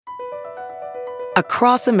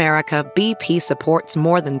Across America, BP supports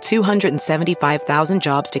more than 275,000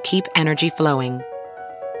 jobs to keep energy flowing.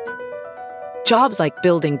 Jobs like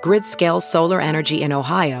building grid-scale solar energy in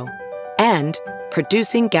Ohio and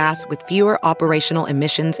producing gas with fewer operational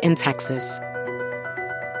emissions in Texas.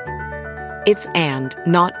 It's and,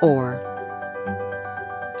 not or.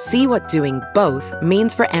 See what doing both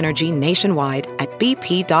means for energy nationwide at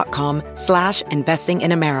bp.com/investing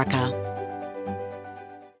in America.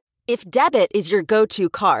 If debit is your go-to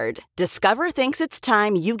card, Discover thinks it's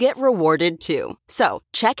time you get rewarded too. So,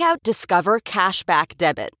 check out Discover Cashback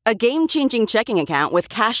Debit, a game-changing checking account with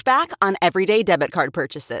cashback on everyday debit card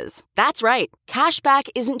purchases. That's right, cashback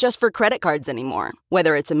isn't just for credit cards anymore.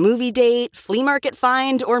 Whether it's a movie date, flea market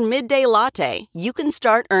find, or midday latte, you can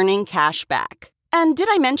start earning cash back. And did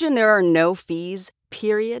I mention there are no fees,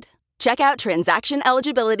 period? Check out transaction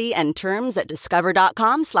eligibility and terms at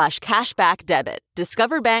discover.com/cashbackdebit.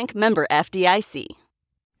 Discover Bank, member FDIC.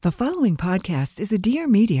 The following podcast is a Dear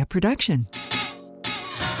Media production.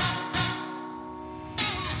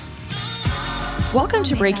 Welcome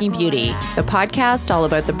to Breaking Beauty, the podcast all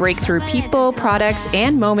about the breakthrough people, products,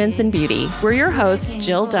 and moments in beauty. We're your hosts,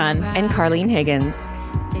 Jill Dunn and Carlene Higgins.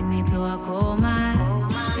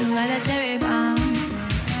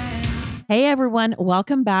 Hey everyone,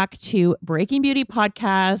 welcome back to Breaking Beauty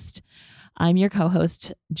Podcast. I'm your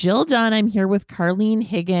co-host, Jill Dunn. I'm here with Carlene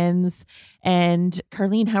Higgins. And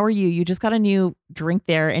Carlene, how are you? You just got a new drink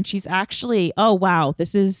there, and she's actually, oh wow,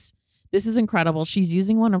 this is incredible. She's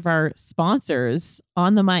using one of our sponsors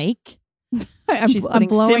on the mic. I'm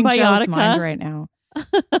blowing Jill's mind right now.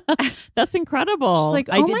 That's incredible. She's like,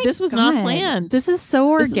 oh this was not planned. This is so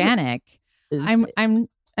organic. I'm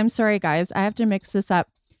sorry, guys. I have to mix this up.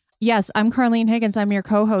 Yes, I'm Carlene Higgins. I'm your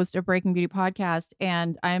co-host of Breaking Beauty Podcast,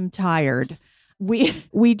 and I'm tired.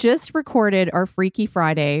 We just recorded our Freaky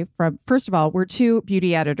Friday from, first of all, we're two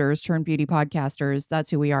beauty editors turned beauty podcasters.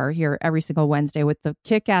 That's who we are here every single Wednesday with the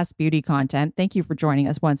kick-ass beauty content. Thank you for joining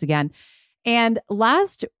us once again. And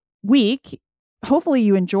last week, hopefully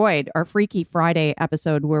you enjoyed our Freaky Friday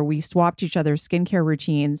episode where we swapped each other's skincare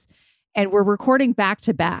routines, and we're recording back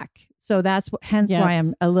to back. So that's hence why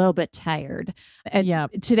I'm a little bit tired. And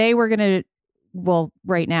today right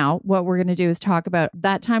now, what we're going to do is talk about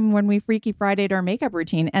that time when we Freaky Friday'd our makeup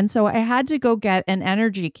routine. And so I had to go get an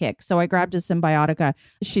energy kick. So I grabbed a Symbiotica.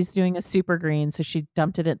 She's doing a super green. So she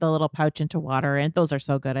dumped it in the little pouch into water. And those are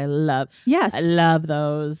so good. I love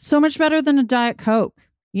those. So much better than a Diet Coke,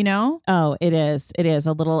 you know? Oh, it is. It is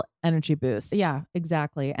a little energy boost. Yeah,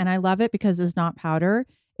 exactly. And I love it because it's not powder.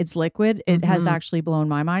 It's liquid. It has actually blown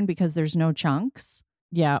my mind because there's no chunks.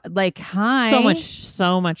 Yeah. Like, hi. So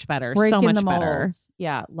much better. Breaking so much the better. mold.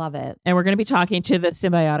 Yeah, love it. And we're going to be talking to the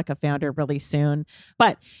Symbiotica founder really soon.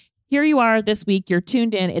 But here you are this week. You're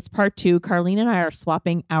tuned in. It's part 2. Carlene and I are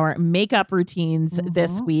swapping our makeup routines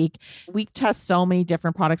this week. We test so many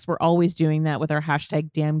different products. We're always doing that with our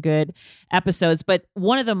 #DamnGood episodes. But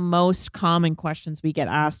one of the most common questions we get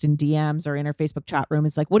asked in DMs or in our Facebook chat room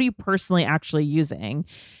is like, what are you personally actually using?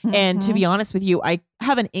 And to be honest with you, I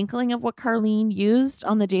have an inkling of what Carlene used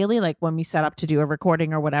on the daily, like when we set up to do a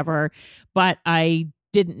recording or whatever. But I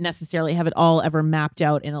didn't necessarily have it all ever mapped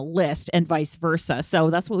out in a list and vice versa. So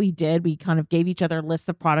that's what we did. We kind of gave each other lists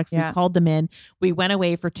of products. Yeah. We called them in. We went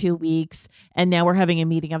away for 2 weeks, and now we're having a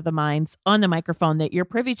meeting of the minds on the microphone that you're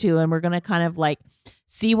privy to. And we're going to kind of like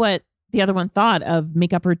see what the other one thought of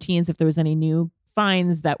makeup routines, if there was any new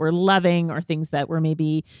finds that we're loving or things that were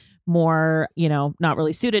maybe more, not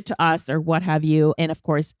really suited to us or what have you. And of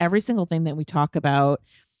course, every single thing that we talk about,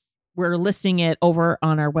 we're listing it over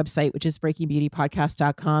on our website, which is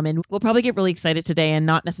breakingbeautypodcast.com. And we'll probably get really excited today and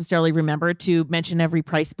not necessarily remember to mention every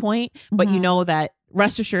price point, but you know that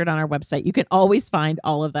rest assured on our website, you can always find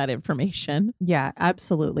all of that information. Yeah,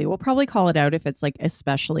 absolutely. We'll probably call it out if it's like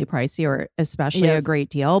especially pricey or especially a great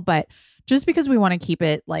deal. But just because we want to keep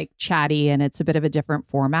it like chatty and it's a bit of a different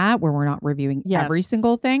format where we're not reviewing every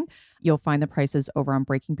single thing, you'll find the prices over on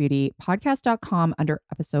breakingbeautypodcast.com under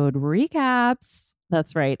episode recaps.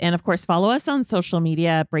 That's right. And of course, follow us on social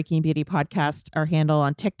media, Breaking Beauty Podcast, our handle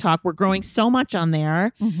on TikTok. We're growing so much on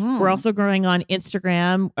there. We're also growing on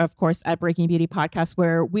Instagram, of course, at Breaking Beauty Podcast,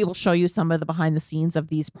 where we will show you some of the behind the scenes of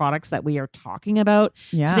these products that we are talking about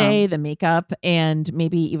today, the makeup, and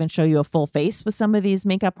maybe even show you a full face with some of these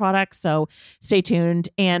makeup products. So stay tuned.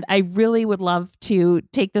 And I really would love to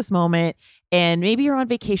take this moment, and maybe you're on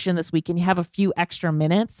vacation this week and you have a few extra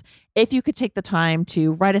minutes. If you could take the time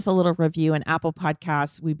to write us a little review in Apple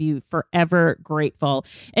Podcasts, we'd be forever grateful.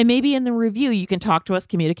 And maybe in the review, you can talk to us,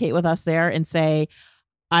 communicate with us there and say,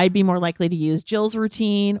 I'd be more likely to use Jill's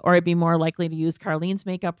routine, or I'd be more likely to use Carlene's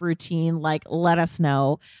makeup routine. Like, let us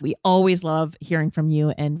know. We always love hearing from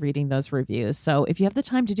you and reading those reviews. So if you have the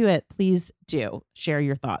time to do it, please do share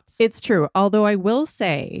your thoughts. It's true. Although I will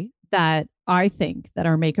say that I think that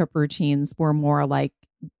our makeup routines were more alike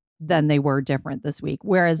than they were different this week.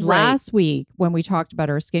 Whereas last week, when we talked about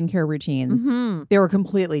our skincare routines, they were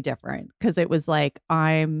completely different, because it was like,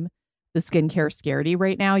 I'm the skincare scaredy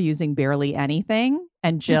right now, using barely anything,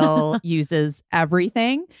 and Jill uses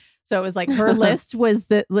everything. So it was like her list was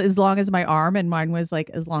as long as my arm, and mine was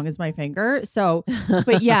like as long as my finger. So,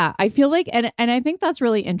 but yeah, I feel like, and I think that's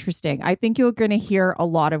really interesting. I think you're going to hear a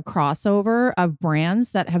lot of crossover of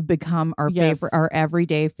brands that have become our favorite, our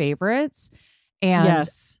everyday favorites. And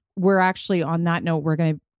we're actually, on that note, we're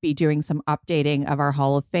going to be doing some updating of our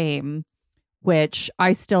Hall of Fame, which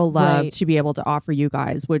I still love to be able to offer you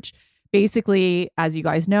guys, which basically, as you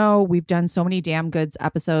guys know, we've done so many Damn Goods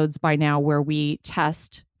episodes by now where we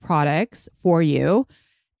test products for you.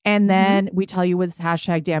 And then we tell you what's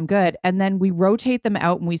hashtag damn good. And then we rotate them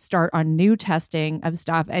out and we start on new testing of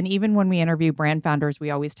stuff. And even when we interview brand founders, we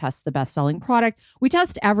always test the best selling product. We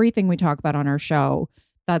test everything we talk about on our show.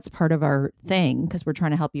 That's part of our thing, because we're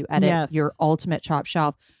trying to help you edit your ultimate top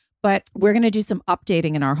shelf. But we're going to do some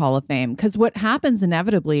updating in our Hall of Fame, because what happens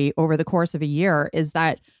inevitably over the course of a year is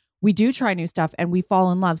that we do try new stuff and we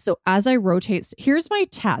fall in love. So as I rotate, here's my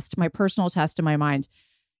test, my personal test in my mind,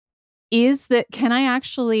 is that, can I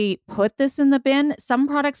actually put this in the bin? Some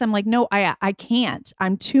products I'm like, no, I can't.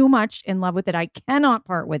 I'm too much in love with it. I cannot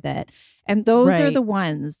part with it. And those are the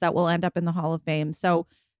ones that will end up in the Hall of Fame. So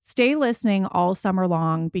stay listening all summer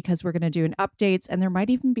long, because we're going to do an updates, and there might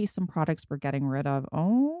even be some products we're getting rid of.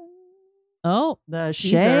 Oh, the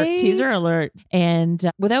teaser alert. And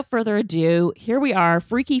without further ado, here we are,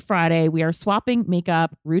 Freaky Friday. We are swapping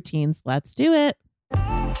makeup routines. Let's do it.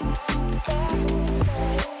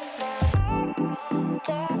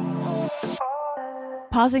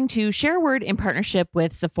 Pausing to share a word in partnership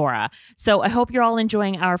with Sephora. So I hope you're all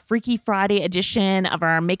enjoying our Freaky Friday edition of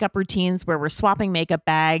our makeup routines, where we're swapping makeup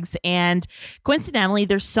bags. And coincidentally,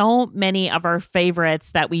 there's so many of our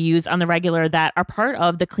favorites that we use on the regular that are part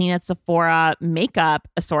of the Clean at Sephora makeup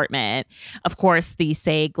assortment. Of course, the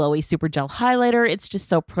Say Glowy Super Gel Highlighter. It's just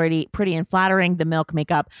so pretty and flattering. The Milk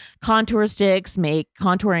Makeup Contour Sticks make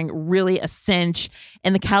contouring really a cinch.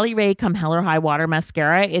 And the Cali Ray Come Hell or High Water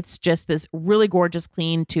Mascara. It's just this really gorgeous, clean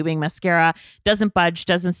tubing mascara, doesn't budge,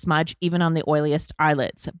 doesn't smudge, even on the oiliest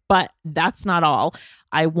eyelids. But that's not all.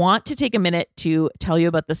 I want to take a minute to tell you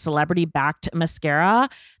about the celebrity-backed mascara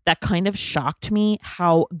that kind of shocked me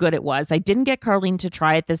how good it was. I didn't get Carlene to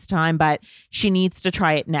try it this time, but she needs to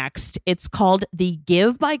try it next. It's called the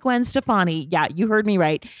Give by Gwen Stefani. Yeah, you heard me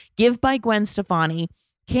right. Give by Gwen Stefani.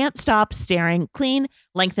 Can't stop staring, clean,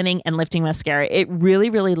 lengthening, and lifting mascara. It really,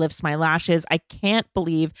 really lifts my lashes. I can't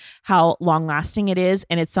believe how long lasting it is.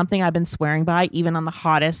 And it's something I've been swearing by even on the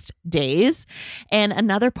hottest days. And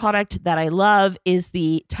another product that I love is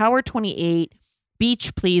the Tower 28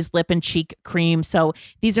 Beach Please Lip and Cheek Cream. So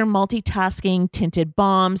these are multitasking tinted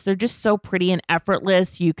balms. They're just so pretty and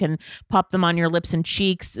effortless. You can pop them on your lips and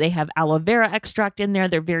cheeks. They have aloe vera extract in there.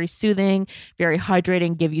 They're very soothing, very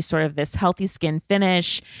hydrating, give you sort of this healthy skin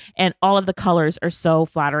finish. And all of the colors are so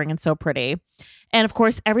flattering and so pretty. And of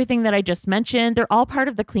course, everything that I just mentioned, they're all part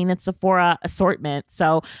of the Clean at Sephora assortment.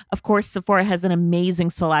 So of course, Sephora has an amazing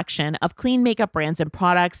selection of clean makeup brands and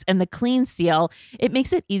products, and the Clean Seal, it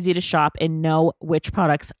makes it easy to shop and know which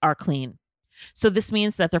products are clean. So this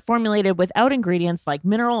means that they're formulated without ingredients like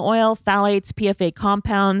mineral oil, phthalates, PFA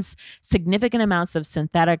compounds, significant amounts of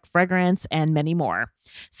synthetic fragrance, and many more.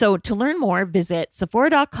 So to learn more, visit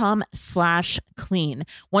Sephora.com/clean.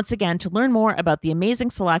 Once again, to learn more about the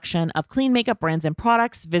amazing selection of clean makeup brands and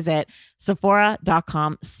products, visit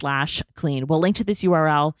Sephora.com/clean. We'll link to this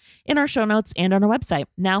URL in our show notes and on our website.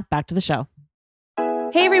 Now back to the show.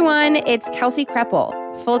 Hey everyone, it's Kelsey Kreppel,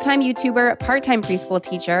 full-time YouTuber, part-time preschool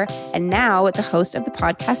teacher, and now the host of the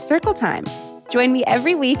podcast Circle Time. Join me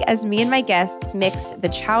every week as me and my guests mix the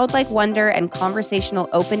childlike wonder and conversational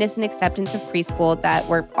openness and acceptance of preschool that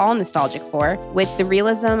we're all nostalgic for, with the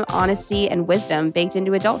realism, honesty, and wisdom baked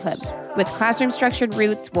into adulthood. With classroom-structured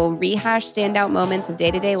roots, we'll rehash standout moments of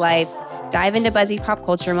day-to-day life, dive into buzzy pop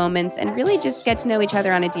culture moments, and really just get to know each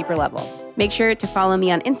other on a deeper level. Make sure to follow me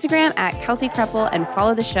on Instagram at Kelsey Kreppel and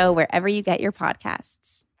follow the show wherever you get your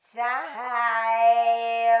podcasts.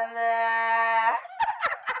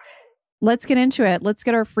 Let's get into it. Let's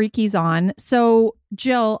get our freakies on. So,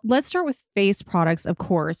 Jill, let's start with face products. Of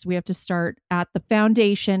course, we have to start at the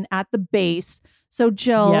foundation, at the base. So,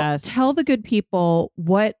 Jill, tell the good people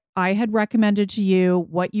what I had recommended to you,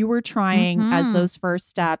 what you were trying as those first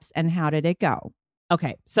steps, and how did it go?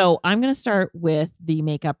 Okay, so I'm going to start with the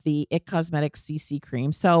makeup, the IT Cosmetics CC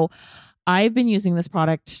cream. So I've been using this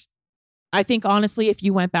product. I think, honestly, if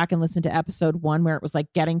you went back and listened to episode 1 where it was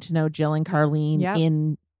like getting to know Jill and Carlene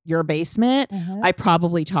in your basement, I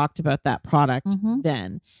probably talked about that product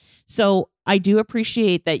then. So I do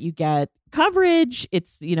appreciate that you get coverage.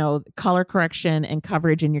 It's, color correction and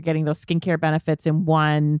coverage, and you're getting those skincare benefits in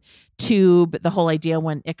one tube. The whole idea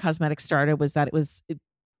when IT Cosmetics started was that it was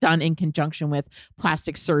done in conjunction with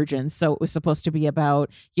plastic surgeons. So it was supposed to be about,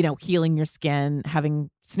 healing your skin, having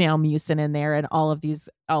snail mucin in there, and all of these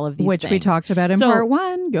which things. We talked about in part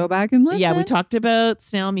 1. Go back and listen. Yeah, we talked about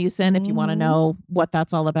snail mucin if you want to know what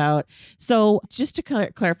that's all about. So just to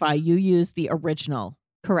clarify, you use the original.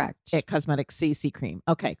 Correct. IT Cosmetics CC cream.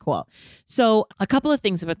 Okay, cool. So a couple of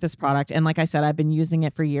things about this product. And like I said, I've been using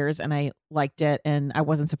it for years and I liked it and I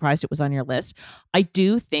wasn't surprised it was on your list. I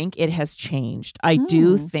do think it has changed. I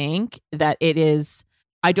do think that it is,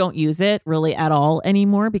 I don't use it really at all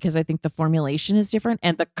anymore because I think the formulation is different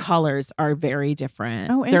and the colors are very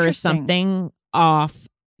different. Oh, interesting. There is something off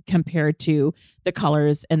compared to the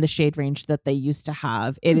colors and the shade range that they used to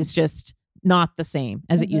have. It is just not the same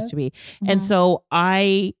as it used to be. And so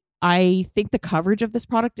I think the coverage of this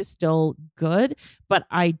product is still good, but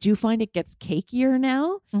I do find it gets cakier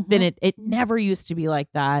now than it never used to be like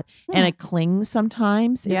that. And it clings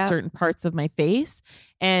sometimes in certain parts of my face.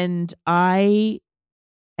 And I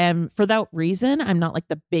am, for that reason, I'm not like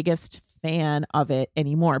the biggest fan of it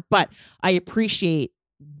anymore, but I appreciate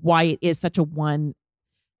why it is such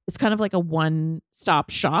it's kind of like a one-stop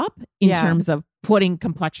shop in terms of putting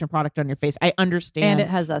complexion product on your face. I understand and it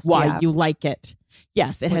has SPF. Why you like it.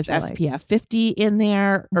 Yes, it has SPF 50 in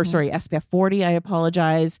there, or sorry, SPF 40. I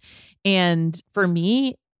apologize. And for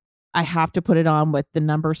me, I have to put it on with the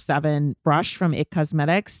number 7 brush from IT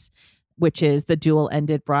Cosmetics, which is the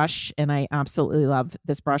dual-ended brush. And I absolutely love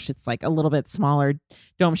this brush. It's like a little bit smaller,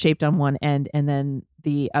 dome-shaped on one end, and then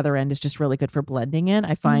the other end is just really good for blending in.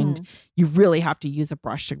 I find you really have to use a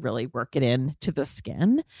brush to really work it in to the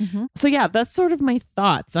skin. So yeah, that's sort of my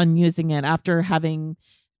thoughts on using it after having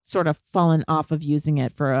sort of fallen off of using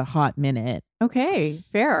it for a hot minute. Okay,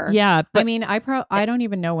 fair. Yeah. But I mean, I don't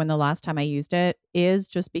even know when the last time I used it is,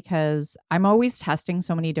 just because I'm always testing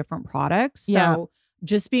so many different products. So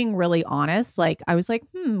just being really honest, like I was like,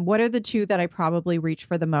 what are the 2 that I probably reach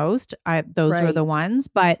for the most? Those were the ones,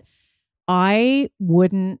 but I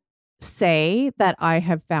wouldn't say that I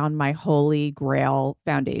have found my holy grail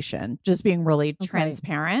foundation, just being really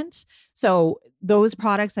transparent. So those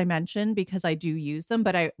products I mentioned because I do use them,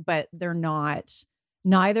 but they're not,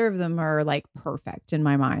 neither of them are like perfect in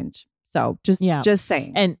my mind. So just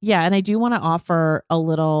saying. And and I do want to offer a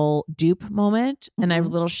little dupe moment and I have a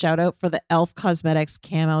little shout out for the IT Cosmetics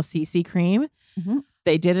Camo CC cream.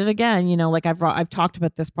 They did it again. Like I've talked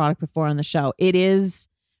about this product before on the show. It is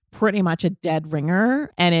pretty much a dead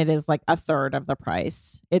ringer and it is like a third of the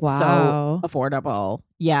price. It's so affordable.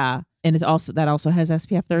 Yeah. And it also has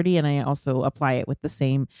SPF 30 and I also apply it with the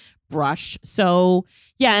same brush. So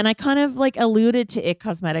yeah. And I kind of like alluded to IT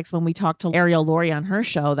Cosmetics when we talked to Ariel Laurie on her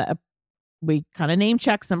show that we kind of name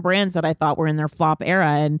checked some brands that I thought were in their flop era.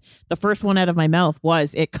 And the first one out of my mouth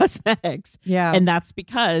was IT Cosmetics. Yeah. And that's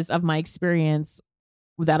because of my experience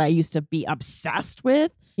that I used to be obsessed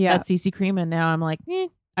with that CC cream. And now I'm like,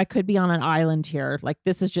 I could be on an island here. Like,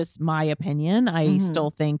 this is just my opinion. I still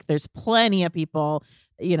think there's plenty of people,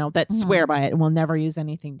 that swear by it and will never use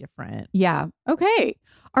anything different. Yeah. Okay.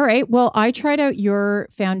 All right. Well, I tried out your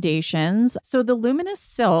foundations. So the Luminous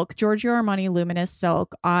Silk, Giorgio Armani Luminous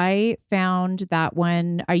Silk, I found that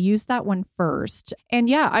one, I used that one first. And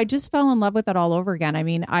yeah, I just fell in love with it all over again. I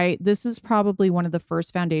mean, this is probably one of the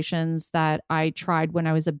first foundations that I tried when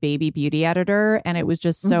I was a baby beauty editor. And it was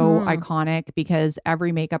just so iconic because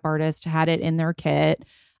every makeup artist had it in their kit.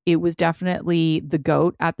 It was definitely the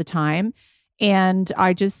GOAT at the time. And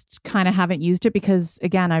I just kind of haven't used it because,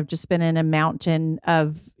 again, I've just been in a mountain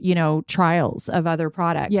of, trials of other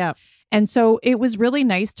products. Yeah. And so it was really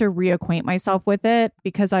nice to reacquaint myself with it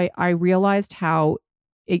because I realized how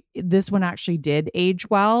this one actually did age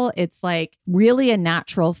well. It's like really a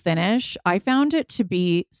natural finish. I found it to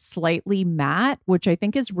be slightly matte, which I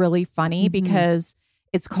think is really funny because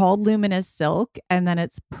it's called Luminous Silk and then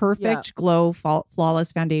it's perfect glow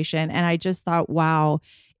flawless foundation. And I just thought, wow,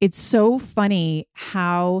 it's so funny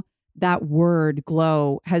how that word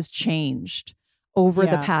glow has changed over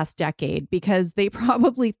the past decade because they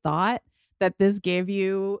probably thought that this gave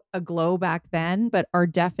you a glow back then, but our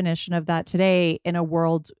definition of that today in a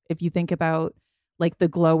world, if you think about like the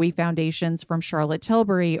glowy foundations from Charlotte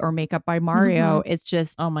Tilbury or Makeup by Mario. It's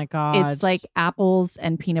just, oh my God, it's like apples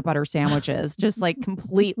and peanut butter sandwiches, just like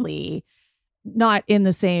completely not in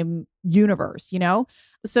the same universe, you know?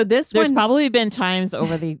 So there's probably been times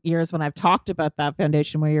over the years when I've talked about that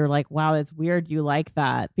foundation where you're like, wow, it's weird you like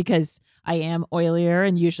that, because I am oilier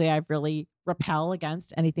and usually I really repel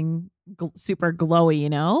against anything super glowy, you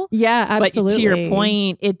know? Yeah, absolutely. But to your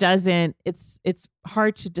point, it doesn't, it's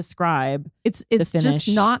hard to describe. It's just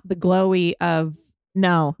not the glowy of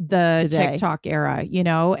the today. TikTok era, you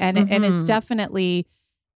know? And and it's definitely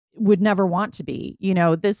would never want to be, you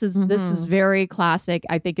know, this is very classic.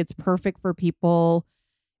 I think it's perfect for people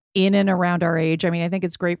in and around our age. I mean, I think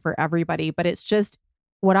it's great for everybody, but it's just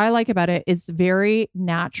what I like about it is very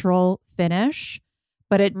natural finish,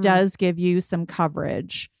 but it does give you some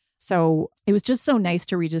coverage. So it was just so nice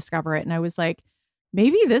to rediscover it. And I was like,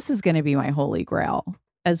 maybe this is going to be my holy grail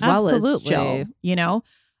as well as Jill, you know?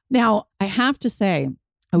 Now, I have to say,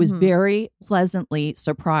 I was very pleasantly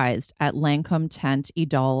surprised at Lancome Tint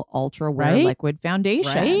Idole Ultra Wear Liquid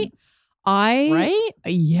Foundation.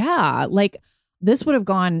 Yeah, like this would have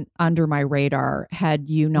gone under my radar had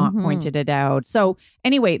you not pointed it out. So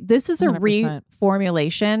anyway, this is a 100%.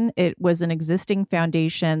 Reformulation. It was an existing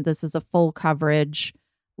foundation. This is a full coverage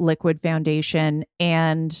liquid foundation.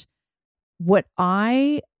 And what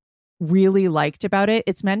I really liked about it,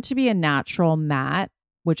 it's meant to be a natural matte,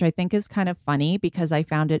 which I think is kind of funny because I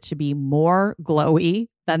found it to be more glowy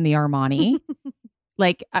than the Armani.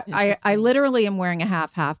 Like I literally am wearing a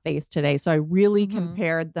half face today. So I really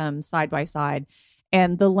compared them side by side.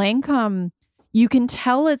 And the Lancome, you can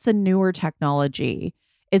tell it's a newer technology.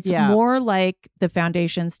 It's more like the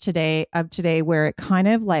foundations today where it kind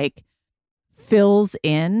of like fills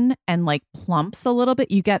in and like plumps a little bit.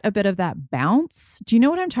 You get a bit of that bounce. Do you know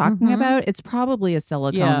what I'm talking about? It's probably a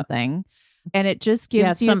silicone thing. And it just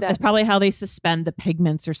gives you that. It's probably how they suspend the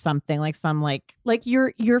pigments or something, like some like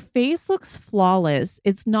your face looks flawless.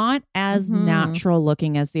 It's not as natural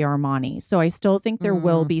looking as the Armani. So I still think there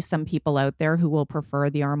will be some people out there who will prefer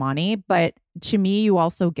the Armani, but to me, you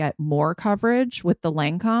also get more coverage with the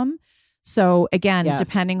Lancome. So again,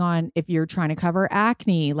 depending on if you're trying to cover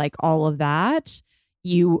acne, like all of that,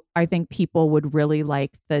 I think people would really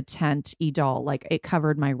like the Tint Idole. Like it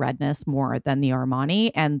covered my redness more than the Armani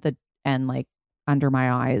and like under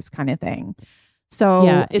my eyes kind of thing.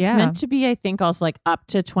 So it's meant to be, I think, also like up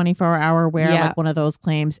to 24-hour wear, like one of those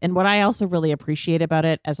claims. And what I also really appreciate about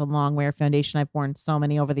it as a long wear foundation, I've worn so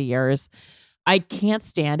many over the years. I can't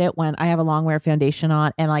stand it when I have a long wear foundation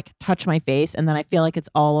on and like touch my face and then I feel like it's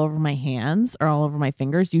all over my hands or all over my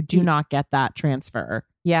fingers. You do not get that transfer.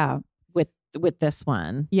 Yeah. With this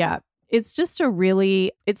one. Yeah. It's just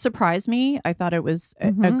it surprised me. I thought it was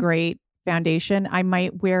a great foundation. I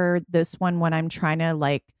might wear this one when I'm trying to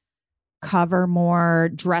like cover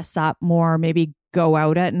more, dress up more, maybe go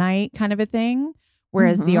out at night kind of a thing.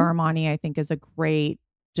 Whereas the Armani, I think, is a great,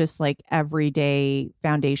 just like everyday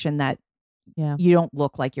foundation that you don't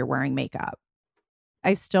look like you're wearing makeup.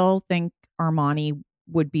 I still think Armani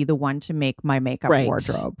would be the one to make my makeup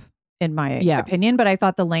wardrobe, in my opinion. But I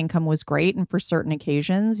thought the Lancome was great. And for certain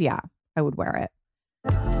occasions, I would wear it.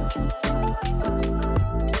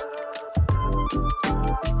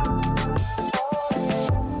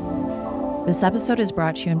 This episode is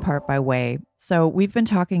brought to you in part by Way. So we've been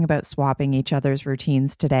talking about swapping each other's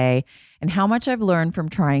routines today and how much I've learned from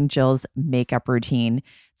trying Jill's makeup routine.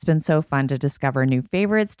 It's been so fun to discover new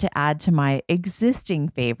favorites to add to my existing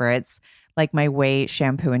favorites, like my Way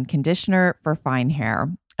shampoo and conditioner for fine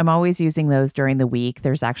hair. I'm always using those during the week.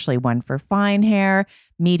 There's actually one for fine hair,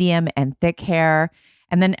 medium, and thick hair.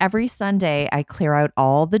 And then every Sunday, I clear out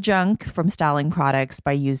all the junk from styling products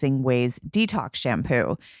by using Way's Detox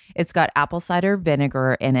Shampoo. It's got apple cider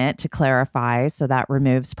vinegar in it to clarify, so that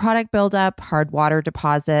removes product buildup, hard water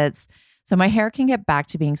deposits, so my hair can get back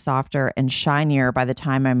to being softer and shinier by the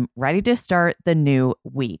time I'm ready to start the new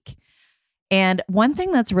week. And one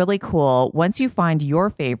thing that's really cool, once you find your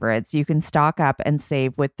favorites, you can stock up and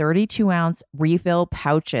save with 32-ounce refill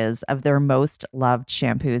pouches of their most loved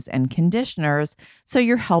shampoos and conditioners, so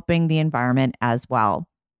you're helping the environment as well.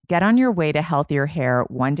 Get on your way to healthier hair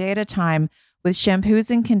one day at a time with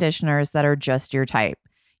shampoos and conditioners that are just your type,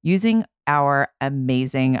 using our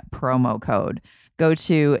amazing promo code. Go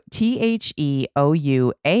to THEOUAI.com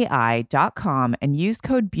and use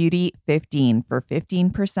code BEAUTY15 for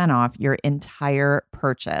 15% off your entire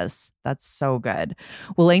purchase. That's so good.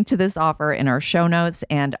 We'll link to this offer in our show notes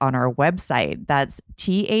and on our website. That's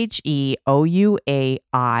THEOUAI.com.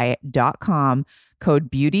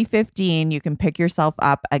 Code BEAUTY15. You can pick yourself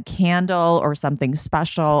up a candle or something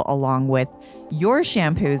special along with your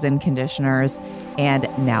shampoos and conditioners. And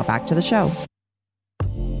now back to the show.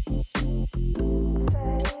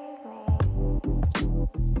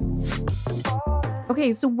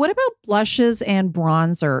 Okay, so what about blushes and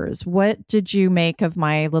bronzers? What did you make of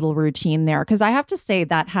my little routine there? Because I have to say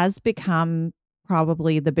that has become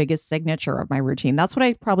probably the biggest signature of my routine. That's what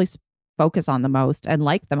I probably focus on the most and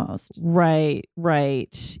like the most. Right.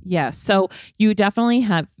 Yes. So you definitely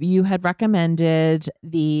you had recommended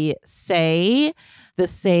the Say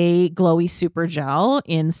Glowy Super Gel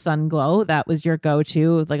in Sun Glow. That was your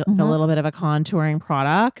go-to, like a little bit of a contouring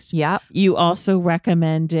product. Yeah. You also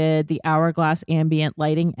recommended the Hourglass Ambient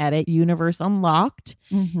Lighting Edit Universe Unlocked.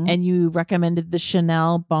 And you recommended the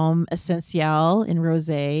Chanel Baume Essentiel in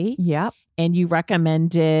Rosé. Yep. And you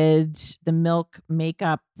recommended the Milk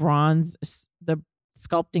Makeup Bronze, the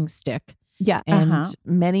sculpting stick. Yeah. And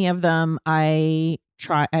many of them I've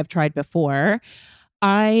tried before.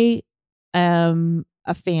 I am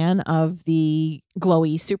a fan of the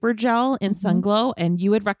Glowy Super Gel in Sun Glow, and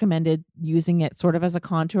you had recommended using it sort of as a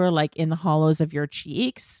contour, like in the hollows of your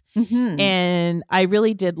cheeks. And I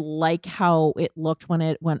really did like how it looked when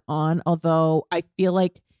it went on, although I feel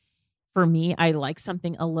like for me, I like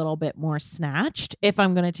something a little bit more snatched if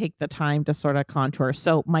I'm going to take the time to sort of contour.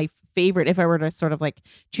 So my favorite, if I were to sort of like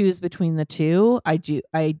choose between the two,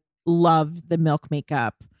 I love the Milk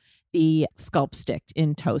Makeup, the Sculpt Stick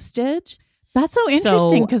in Toasted. That's so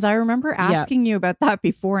interesting because I remember asking you about that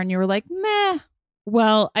before and you were like, meh.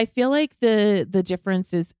 Well, I feel like the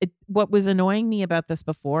difference is what was annoying me about this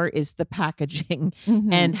before is the packaging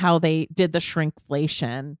and how they did the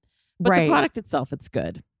shrinkflation. But the product itself, it's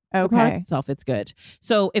good. Okay. The product itself, it's good.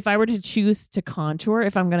 So if I were to choose to contour,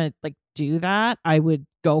 if I'm going to like do that, I would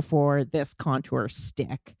go for this contour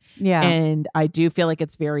stick. Yeah. And I do feel like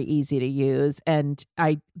it's very easy to use. And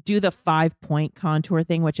I do the 5-point contour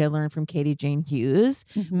thing, which I learned from Katie Jane Hughes,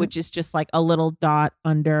 which is just like a little dot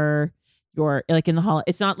under your, like in the hollow.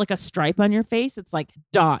 It's not like a stripe on your face. It's like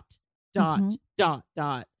dot, dot.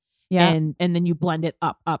 Yeah. And then you blend it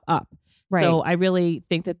up. Right. So I really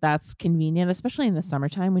think that that's convenient, especially in the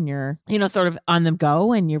summertime when you're, sort of on the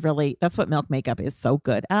go and that's what Milk Makeup is so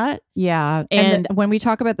good at. Yeah. And when we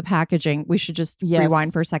talk about the packaging, we should just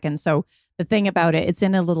rewind for a second. So the thing about it, it's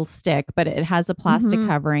in a little stick, but it has a plastic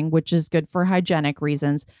covering, which is good for hygienic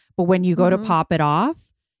reasons. But when you go to pop it off,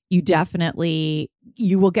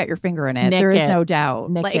 you will get your finger in it. There is no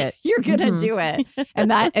doubt. You're going to do it.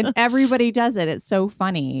 And everybody does it. It's so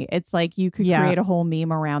funny. It's like you could create a whole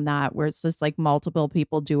meme around that where it's just like multiple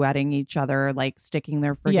people duetting each other, like sticking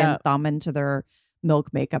their friggin' thumb into their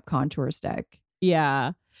Milk Makeup contour stick.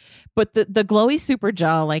 Yeah. But the Glowy Super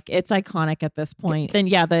Gel, like it's iconic at this point. Then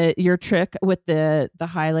your trick with the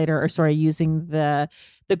highlighter, using the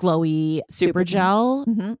Glowy Super Gel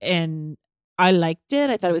and I liked it.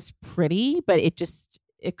 I thought it was pretty, but it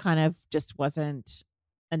kind of just wasn't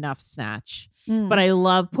enough snatch. But I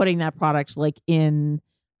love putting that product like in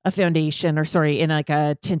a foundation in like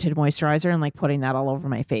a tinted moisturizer and like putting that all over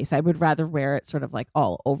my face. I would rather wear it sort of like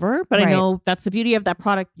all over, but I know that's the beauty of that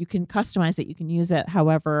product. You can customize it. You can use it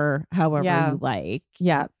however you like.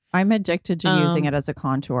 Yeah. I'm addicted to using it as a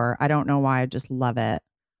contour. I don't know why. I just love it.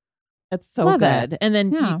 It's so good. And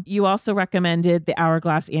then you also recommended the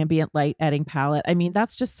Hourglass Ambient Light Editing Palette. I mean,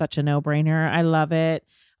 that's just such a no-brainer. I love it.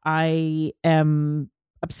 I am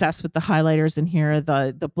obsessed with the highlighters in here,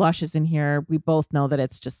 the blushes in here. We both know that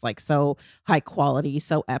it's just like so high quality,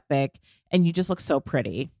 so epic, and you just look so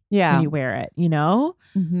pretty when you wear it,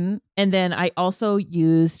 And then I also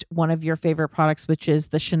used one of your favorite products, which is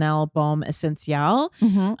the Chanel Baume Essentiel.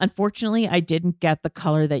 Unfortunately, I didn't get the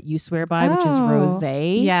color that you swear by, which is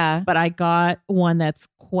rosé. Yeah. But I got one that's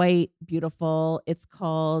quite beautiful. It's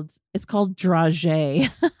called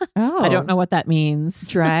dragé. I don't know what that means.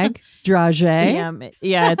 Dragé.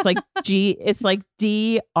 Yeah, it's like it's like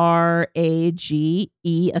DRAGE,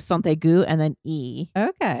 accent aigu, and then E.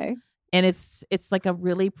 Okay. And it's like a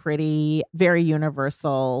really pretty, very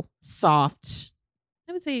universal, soft.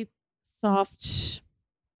 I would say soft.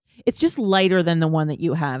 It's just lighter than the one that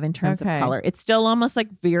you have in terms of color. It's still almost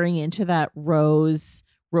like veering into that rose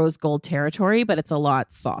rose gold territory, but it's a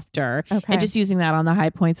lot softer. Okay. And just using that on the high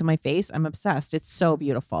points of my face, I'm obsessed. It's so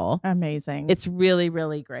beautiful. Amazing. It's really,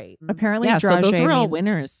 really great. Apparently, so those dragée are all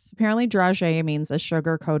winners. Apparently, dragée means a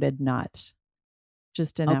sugar-coated nut.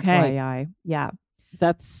 Just an FYI. Yeah.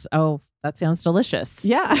 That sounds delicious.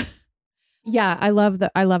 Yeah. Yeah, I love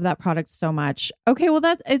that product so much. Okay, well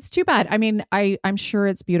it's too bad. I mean, I'm sure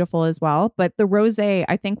it's beautiful as well, but the rosé,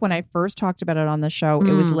 I think when I first talked about it on the show,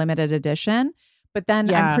 it was limited edition, but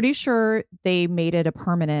then I'm pretty sure they made it a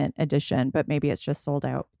permanent edition, but maybe it's just sold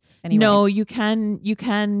out. Anyway. No, you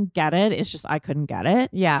can get it. It's just I couldn't get it.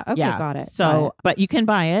 Yeah. Okay, got it. So, but you can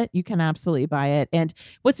buy it. You can absolutely buy it. And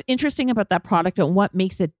what's interesting about that product and what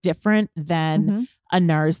makes it different than a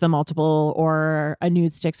NARS the multiple or a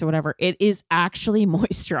nude sticks or whatever, it is actually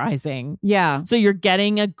moisturizing. Yeah. So you're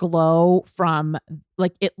getting a glow from,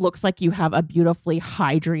 like, it looks like you have a beautifully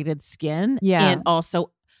hydrated skin. Yeah. And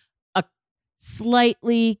also a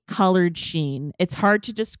slightly colored sheen. It's hard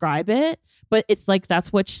to describe it, but it's like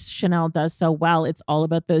that's what Chanel does so well. It's all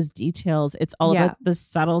about those details. It's all about the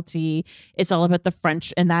subtlety. It's all about the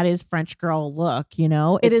French, and that is French girl look, you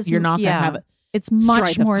know? It is. You're not going to have it's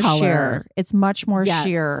much more color. sheer. It's much more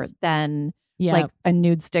sheer than like a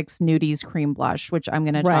Nude Sticks Nudies cream blush, which I'm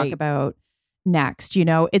going to talk about next. You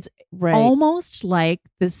know, it's almost like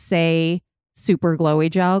the Say Super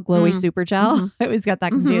Glowy Super Gel. I always got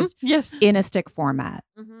that confused. Yes. In a stick format,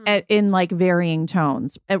 in like varying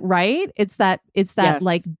tones, right? It's that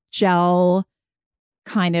like gel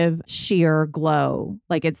kind of sheer glow,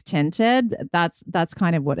 like it's tinted. That's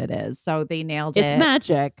kind of what it is. So they nailed it. It's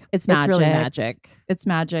magic. It's magic. It's really magic. It's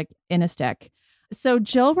magic in a stick. So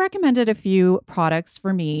Jill recommended a few products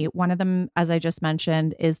for me. One of them, as I just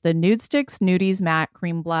mentioned, is the Nude Sticks Nudies Matte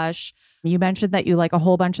Cream Blush. You mentioned that you like a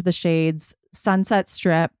whole bunch of the shades. Sunset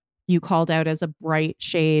Strip, you called out as a bright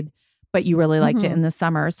shade, but you really liked it in the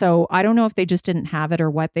summer. So I don't know if they just didn't have it or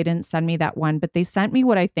what. They didn't send me that one, but they sent me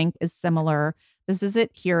what I think is similar. This is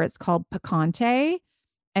it here. It's called Picante.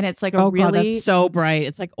 And it's like God, that's so bright.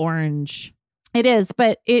 It's like orange. It is,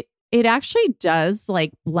 but it actually does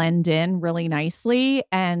like blend in really nicely.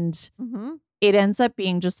 And it ends up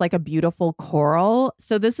being just like a beautiful coral.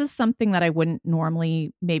 So this is something that I wouldn't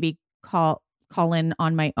normally maybe call in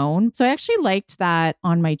on my own. So I actually liked that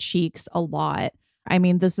on my cheeks a lot. I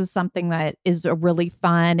mean, this is something that is a really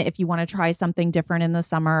fun if you want to try something different in the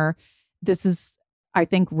summer. This is, I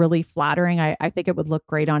think, really flattering. I think it would look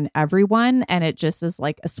great on everyone. And it just is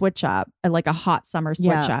like a switch up, like a hot summer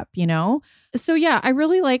switch up, you know? So yeah, I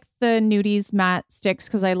really like the Nudies matte sticks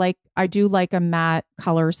because I do like a matte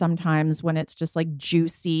color sometimes when it's just like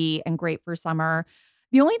juicy and great for summer.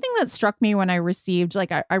 The only thing that struck me when I received,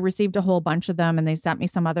 like I received a whole bunch of them and they sent me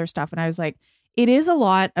some other stuff. And I was like, it is a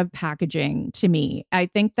lot of packaging to me. I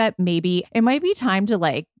think that maybe it might be time to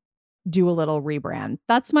like do a little rebrand.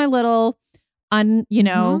 That's my little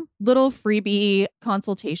little freebie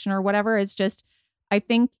consultation or whatever. It's just, I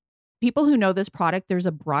think people who know this product, there's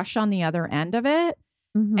a brush on the other end of it.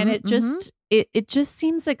 And it just, it just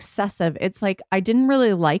seems excessive. It's like, I didn't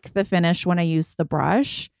really like the finish when I used the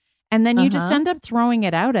brush. And then you just end up throwing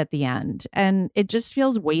it out at the end. And it just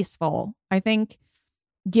feels wasteful. I think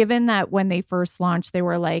given that when they first launched, they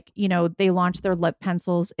were like, you know, they launched their lip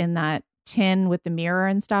pencils in that tin with the mirror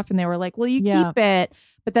and stuff. And they were like, well, you keep it.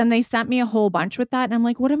 But then they sent me a whole bunch with that. And I'm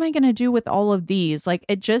like, what am I going to do with all of these? Like,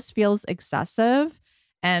 it just feels excessive.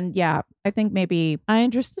 And yeah, I think maybe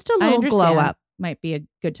just a little glow up might be a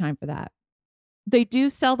good time for that. They do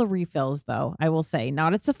sell the refills, though, I will say.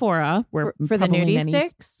 Not at Sephora. For the Nudie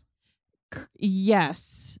Sticks?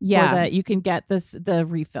 Yes. Yeah. You can get the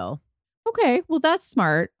refill. Okay. Well, that's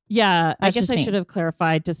smart. Yeah. That's I guess I me. should have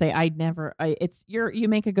clarified to say you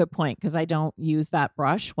make a good point because I don't use that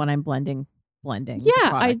brush when I'm blending.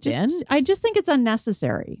 Yeah. I just think it's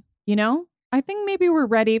unnecessary. You know, I think maybe we're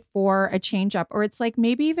ready for a change up, or it's like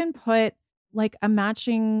maybe even put like a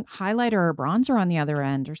matching highlighter or bronzer on the other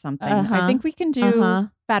end or something. I think we can do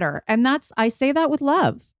better. And I say that with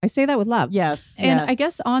love. Yes. And I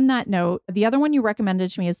guess on that note, the other one you recommended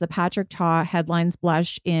to me is the Patrick Ta Headlines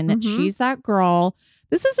Blush in She's That Girl.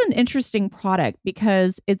 This is an interesting product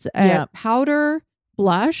because it's a powder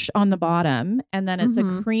blush on the bottom, and then it's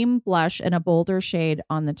a cream blush in a bolder shade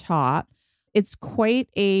on the top. It's quite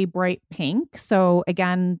a bright pink. So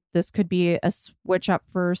again, this could be a switch up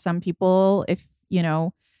for some people if, you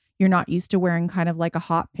know, you're not used to wearing kind of like a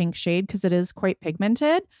hot pink shade because it is quite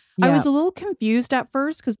pigmented. Yeah. I was a little confused at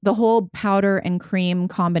first because the whole powder and cream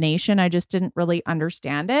combination, I just didn't really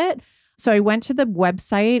understand it. So I went to the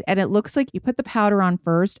website and it looks like you put the powder on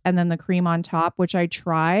first and then the cream on top, which I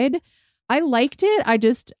tried. I liked it.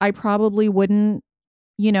 I probably wouldn't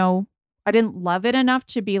I didn't love it enough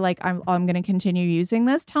to be like, I'm going to continue using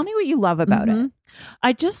this. Tell me what you love about it.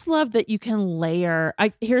 I just love that you can layer.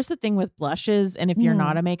 Here's the thing with blushes. And if you're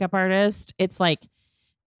not a makeup artist, it's like,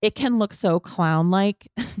 it can look so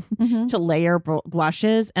clown-like to layer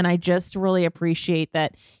blushes. And I just really appreciate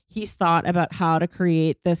that he's thought about how to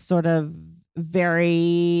create this sort of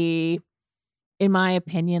very, in my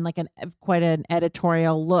opinion, like quite an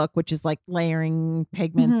editorial look, which is like layering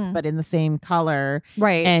pigments, but in the same color.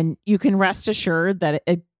 Right. And you can rest assured that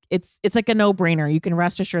it's like a no-brainer. You can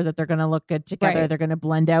rest assured that they're going to look good together. Right. They're going to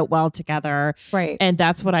blend out well together. Right. And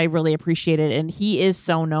that's what I really appreciated. And he is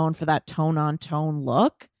so known for that tone-on-tone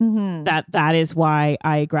look that is why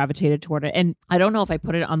I gravitated toward it. And I don't know if I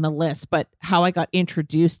put it on the list, but how I got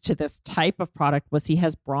introduced to this type of product was he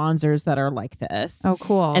has bronzers that are like this. Oh,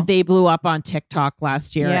 cool. And they blew up on TikTok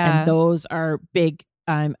last year. Yeah. And those are big.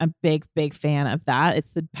 I'm a big fan of that.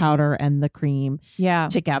 It's the powder and the cream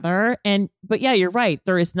together. But yeah, you're right.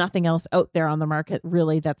 There is nothing else out there on the market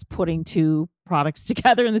really that's putting two products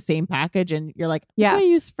together in the same package. And you're like, what do I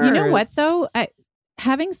use first? You know what though?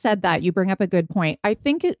 Having said that, you bring up a good point. I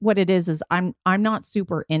think what it is I'm not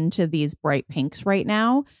super into these bright pinks right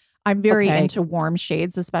now. I'm very into warm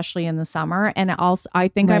shades, especially in the summer. And also, I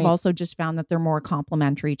think I've also just found that they're more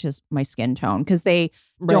complementary to my skin tone because they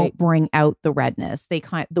don't bring out the redness.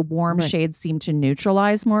 The warm shades seem to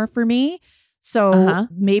neutralize more for me. So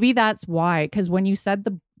maybe that's why. Because when you said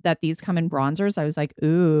that these come in bronzers, I was like,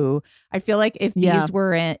 ooh, I feel like if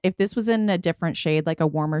if this was in a different shade, like a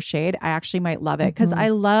warmer shade, I actually might love it because I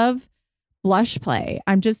love blush play.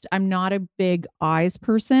 I'm not a big eyes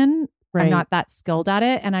person. I'm not that skilled at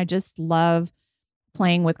it. And I just love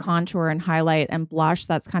playing with contour and highlight and blush.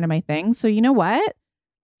 That's kind of my thing. So you know what?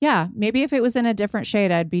 Yeah, maybe if it was in a different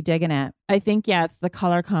shade, I'd be digging it. I think, it's the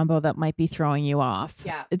color combo that might be throwing you off.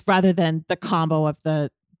 Yeah. It's rather than the combo of the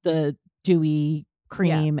dewy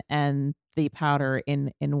cream and the powder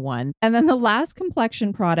in one. And then the last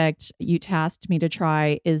complexion product you tasked me to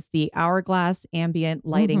try is the Hourglass Ambient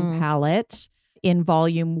Lighting Palette in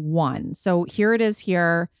volume 1. So here it is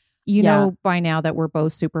here. You know by now that we're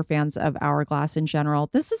both super fans of Hourglass in general.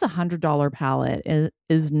 This is $100 palette.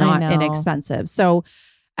 Is not inexpensive. So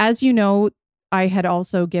as you know, I had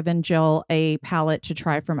also given Jill a palette to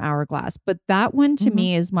try from Hourglass. But that one to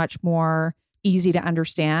me is much more easy to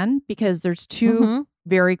understand because there's two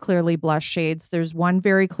very clearly blush shades. There's one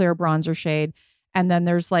very clear bronzer shade. And then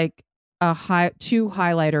there's like two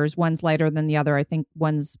highlighters. One's lighter than the other. I think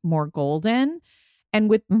one's more golden. And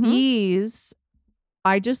with these,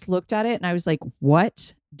 I just looked at it and I was like,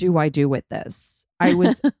 what do I do with this? I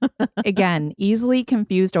was, again, easily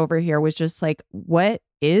confused over here, was just like, what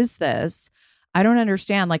is this? I don't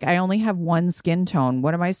understand. Like, I only have one skin tone.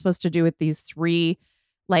 What am I supposed to do with these three?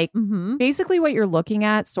 Like, basically what you're looking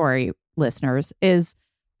at, sorry, listeners, is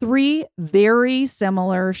three very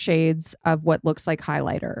similar shades of what looks like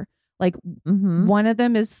highlighter. Like one of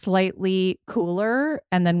them is slightly cooler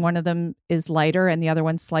and then one of them is lighter and the other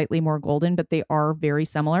one's slightly more golden, but they are very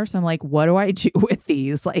similar. So I'm like, what do I do with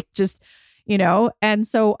these? Like just, and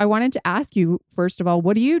so I wanted to ask you, first of all,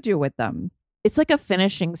 what do you do with them? It's like a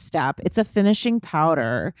finishing step. It's a finishing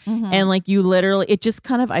powder. And like you literally, it just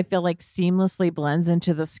kind of, I feel like seamlessly blends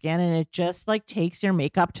into the skin and it just like takes your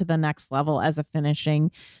makeup to the next level as a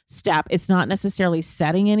finishing step. It's not necessarily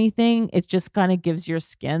setting anything. It just kind of gives your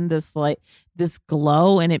skin this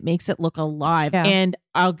glow and it makes it look alive. Yeah. And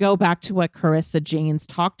I'll go back to what Carissa Janes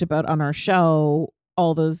talked about on our show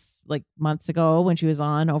all those like months ago when she was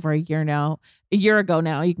on, over a year ago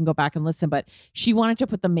now. You can go back and listen, but she wanted to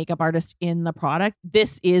put the makeup artist in the product.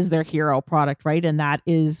 This is their hero product, right? And that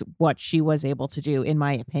is what she was able to do, in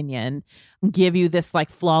my opinion, give you this like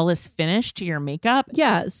flawless finish to your makeup.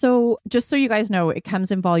 Yeah. So just so you guys know, it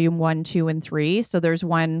comes in volume 1, 2, and 3. So there's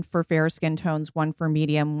one for fair skin tones, one for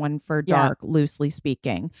medium, one for dark, loosely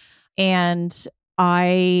speaking. And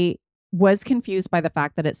I was confused by the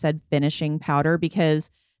fact that it said finishing powder, because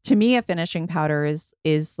to me a finishing powder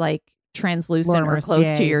is like translucent or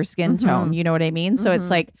close to your skin tone. You know what I mean? So it's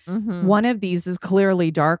like one of these is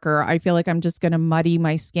clearly darker. I feel like I'm just going to muddy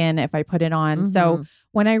my skin if I put it on. So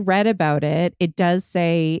when I read about it, it does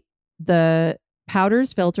say the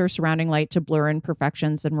powders filter surrounding light to blur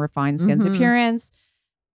imperfections and refine skin's appearance.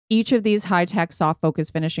 Each of these high-tech soft focus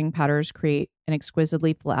finishing powders create an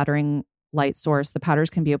exquisitely flattering light source. The powders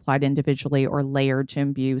can be applied individually or layered to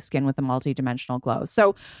imbue skin with a multi-dimensional glow.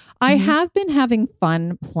 So I have been having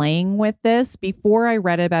fun playing with this. Before I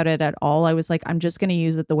read about it at all, I was like, I'm just going to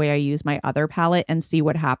use it the way I use my other palette and see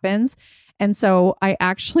what happens. And so I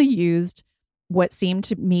actually used what seemed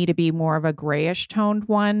to me to be more of a grayish toned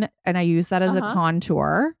one. And I use that as a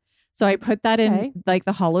contour. So I put that in like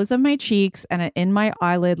the hollows of my cheeks and in my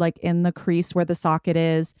eyelid, like in the crease where the socket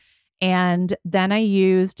is. And then I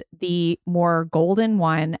used the more golden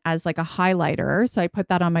one as like a highlighter. So I put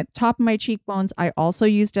that on my top of my cheekbones. I also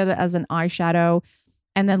used it as an eyeshadow.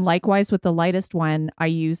 And then likewise with the lightest one, I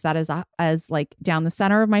used that as like down the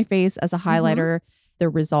center of my face as a highlighter. The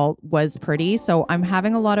result was pretty. So I'm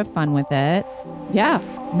having a lot of fun with it. Yeah,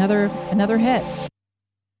 another hit.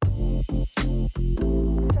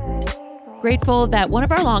 Grateful that one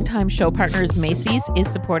of our longtime show partners, Macy's,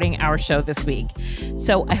 is supporting our show this week.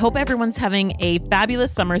 So I hope everyone's having a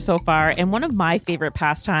fabulous summer so far. And one of my favorite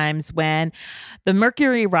pastimes when the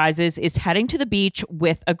mercury rises is heading to the beach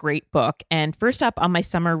with a great book. And first up on my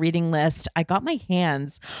summer reading list, I got my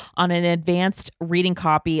hands on an advanced reading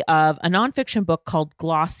copy of a nonfiction book called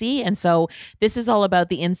Glossy. And so this is all about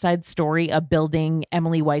the inside story of building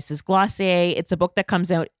Emily Weiss's Glossier. It's a book that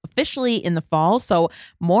comes out officially in the fall. So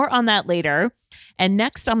more on that later. And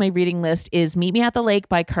next on my reading list is Meet Me at the Lake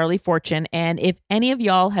by Carly Fortune. And if any of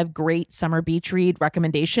y'all have great summer beach read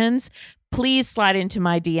recommendations, please slide into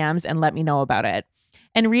my DMs and let me know about it.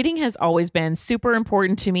 And reading has always been super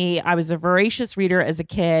important to me. I was a voracious reader as a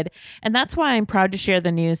kid, and that's why I'm proud to share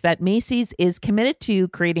the news that Macy's is committed to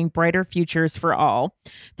creating brighter futures for all.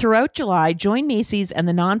 Throughout July, join Macy's and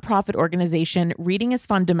the nonprofit organization Reading is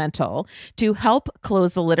Fundamental to help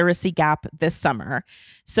close the literacy gap this summer.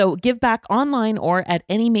 So give back online or at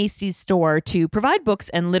any Macy's store to provide books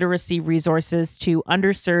and literacy resources to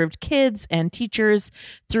underserved kids and teachers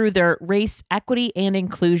through their Race, Equity, and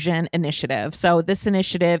Inclusion initiative. So this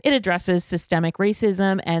initiative, it addresses systemic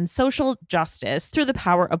racism and social justice through the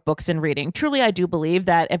power of books and reading. Truly, I do believe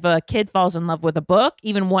that if a kid falls in love with a book,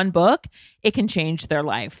 even one book, it can change their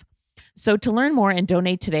life. So to learn more and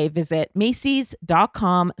donate today, visit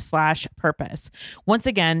Macys.com/purpose. Once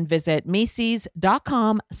again, visit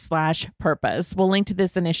Macys.com/purpose. We'll link to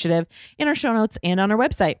this initiative in our show notes and on our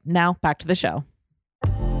website. Now back to the show.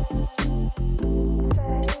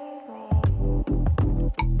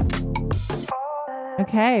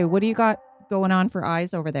 Okay, what do you got going on for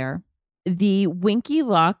eyes over there? The Winky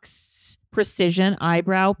Lux Precision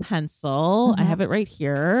Eyebrow Pencil. I have it right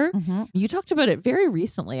here. You talked about it very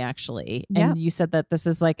recently, actually. And you said that this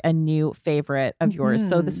is like a new favorite of yours.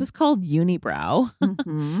 So this is called Unibrow,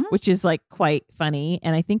 which is like quite funny.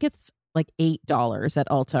 And I think it's like $8 at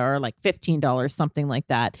Ulta or like $15, something like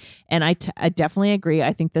that. And I definitely agree.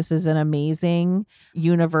 I think this is an amazing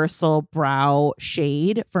universal brow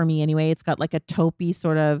shade for me anyway. It's got like a taupey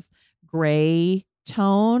sort of gray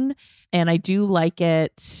tone. And I do like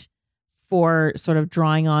it for sort of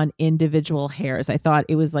drawing on individual hairs. I thought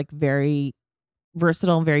it was like very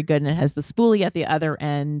versatile and very good. And it has the spoolie at the other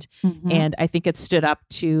end. And I think it stood up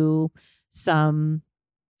to some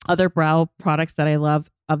other brow products that I love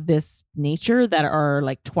of this nature that are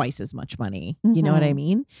like twice as much money. You know what I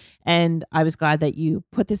mean? And I was glad that you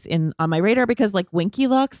put this in on my radar because like Winky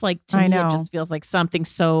Lux, like to me, it just feels like something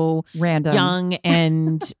so random, young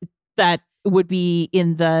and that would be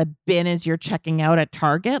in the bin as you're checking out at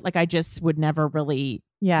Target. Like I just would never really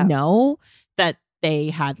know that they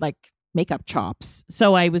had like makeup chops.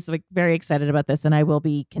 So I was like very excited about this and I will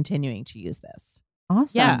be continuing to use this.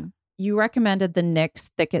 Awesome. Yeah. You recommended the NYX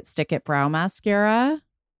Thick It Stick It Brow Mascara.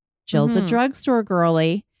 Jill's a drugstore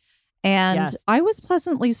girly. And I was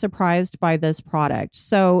pleasantly surprised by this product.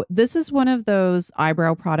 So this is one of those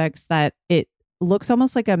eyebrow products that it looks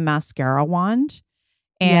almost like a mascara wand.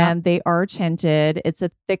 And they are tinted. It's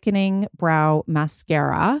a thickening brow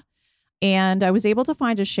mascara. And I was able to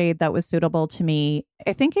find a shade that was suitable to me.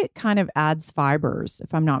 I think it kind of adds fibers,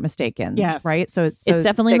 if I'm not mistaken. Yes. Right? So it's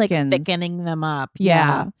definitely thickens. like thickening them up.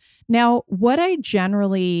 Yeah. Now, what I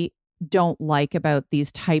generally don't like about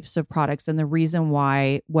these types of products, and the reason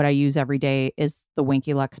why what I use every day is the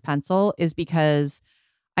Winky Lux pencil, is because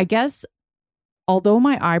I guess although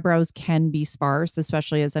my eyebrows can be sparse,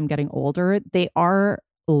 especially as I'm getting older, they are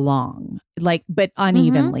long, like, but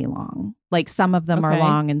unevenly long. Like some of them are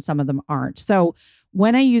long and some of them aren't. So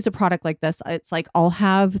when I use a product like this, it's like I'll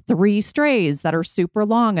have 3 strays that are super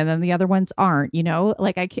long and then the other ones aren't, you know,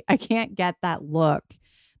 like I can't get that look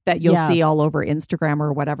that you'll see all over Instagram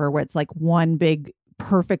or whatever, where it's like one big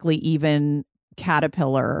perfectly even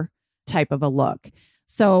caterpillar type of a look.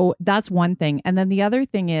 So that's one thing. And then the other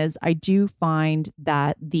thing is I do find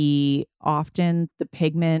that often the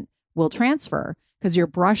pigment will transfer because you're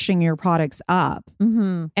brushing your products up.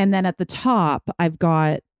 And then at the top, I've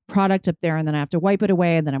got product up there and then I have to wipe it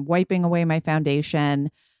away. And then I'm wiping away my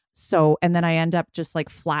foundation. So, and then I end up just like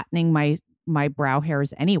flattening my my brow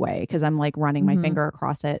hairs anyway, because I'm like running my finger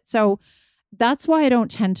across it. So that's why I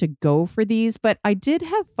don't tend to go for these. But I did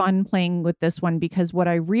have fun playing with this one, because what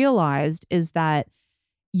I realized is that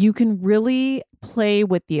you can really play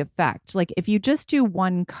with the effect. Like if you just do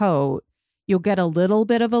one coat, you'll get a little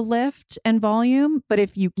bit of a lift and volume. But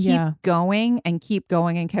if you keep going and keep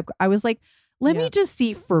going and kept, I was like, let me just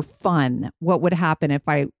see for fun what would happen if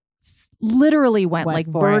I literally went like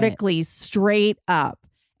vertically straight up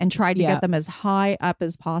and tried to get them as high up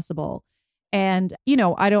as possible. And, you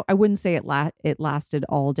know, I wouldn't say it lasted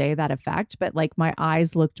all day, that effect, but like my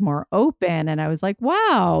eyes looked more open and I was like,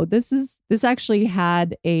 wow, this actually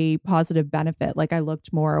had a positive benefit. Like I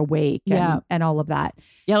looked more awake and all of that.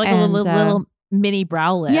 Yeah. Like a little mini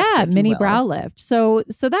brow lift. Yeah. Mini brow lift. So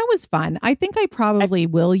that was fun. I think I probably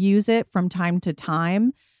will use it from time to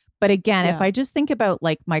time. But again, if I just think about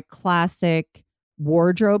like my classic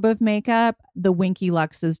wardrobe of makeup, the Winky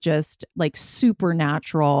Lux is just like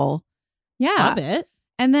supernatural. Yeah. Love it.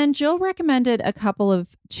 And then Jill recommended a couple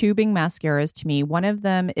of tubing mascaras to me. One of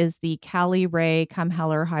them is the Cali Ray Come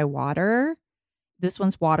Hell or High Water. This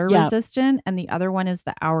one's water resistant. And the other one is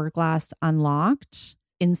the Hourglass Unlocked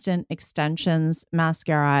Instant Extensions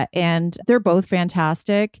Mascara. And they're both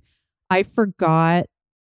fantastic. I forgot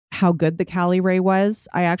how good the Cali Ray was.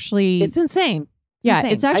 It's insane.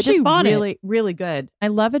 It's actually really, really good. I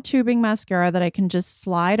love a tubing mascara that I can just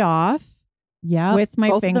slide off. Yeah, with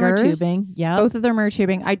my fingers. Both of them are tubing. Yeah, both of them are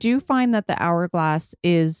tubing. I do find that the Hourglass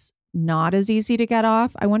is not as easy to get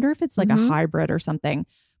off. I wonder if it's like a hybrid or something.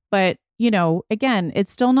 But you know, again,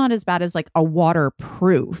 it's still not as bad as like a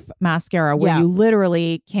waterproof mascara where you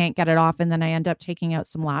literally can't get it off, and then I end up taking out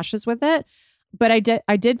some lashes with it. But I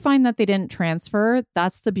did find that they didn't transfer.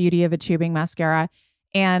 That's the beauty of a tubing mascara,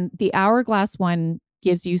 and the Hourglass one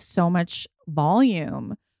gives you so much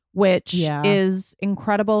volume, which is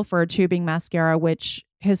incredible for a tubing mascara, which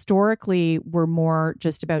historically were more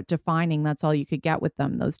just about defining. That's all you could get with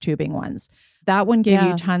them, those tubing ones. That one gave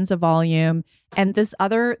you tons of volume. And this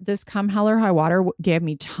Come Hell or High Water gave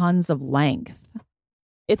me tons of length.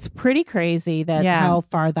 It's pretty crazy that how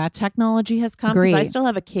far that technology has come. Because I still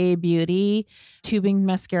have a K-Beauty tubing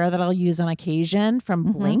mascara that I'll use on occasion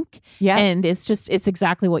from Blink. Yeah. And it's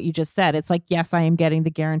exactly what you just said. It's like, yes, I am getting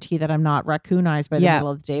the guarantee that I'm not raccoonized by the middle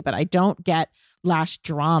of the day, but I don't get lash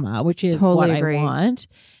drama, which is what I want.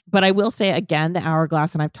 But I will say again, the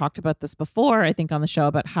Hourglass, and I've talked about this before, I think on the show,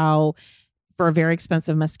 about how for a very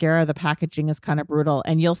expensive mascara, the packaging is kind of brutal.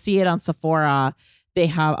 And you'll see it on Sephora. They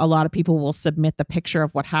have a lot of people will submit the picture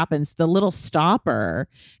of what happens. The little stopper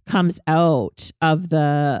comes out of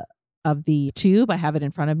the tube. I have it in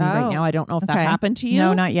front of me right now. I don't know if that happened to you.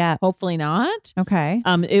 No, not yet. Hopefully not. Okay.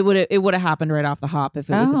 It would have happened right off the hop if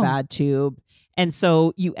it was a bad tube. And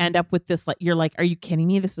so you end up with this, like, you're like, are you kidding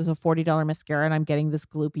me? This is a $40 mascara and I'm getting this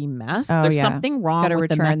gloopy mess. There's something wrong with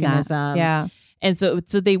the mechanism. That. Yeah. And so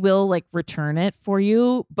they will like return it for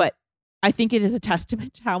you. But I think it is a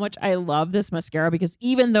testament to how much I love this mascara, because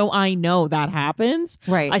even though I know that happens,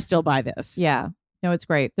 I still buy this. Yeah. No, it's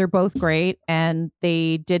great. They're both great, and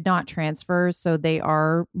they did not transfer. So they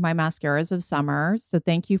are my mascaras of summer. So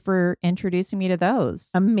thank you for introducing me to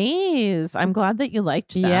those. Amaze. I'm glad that you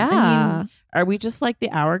liked them. Yeah. I mean, are we just like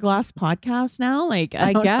the Hourglass podcast now? Like,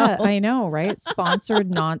 I know, right?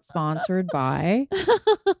 Sponsored, not sponsored by.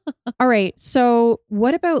 All right. So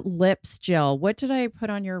what about lips, Jill? What did I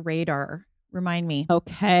put on your radar? Remind me.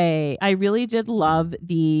 Okay. I really did love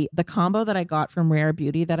the combo that I got from Rare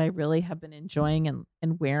Beauty that I really have been enjoying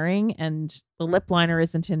and wearing. And the lip liner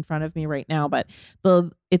isn't in front of me right now, but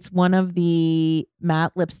it's one of the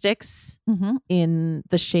matte lipsticks in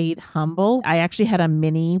the shade Humble. I actually had a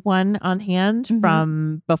mini one on hand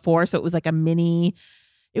from before. So it was like a mini.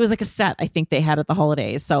 It was like a set I think they had at the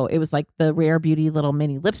holidays. So it was like the Rare Beauty little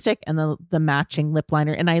mini lipstick and the matching lip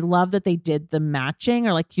liner. And I love that they did the matching,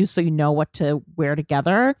 or like so you know what to wear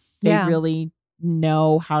together. They really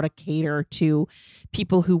know how to cater to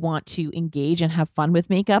people who want to engage and have fun with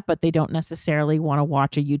makeup, but they don't necessarily want to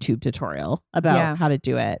watch a YouTube tutorial about how to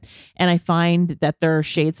do it. And I find that their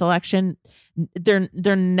shade selection, they're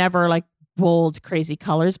never like bold, crazy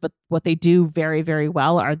colors, but what they do very, very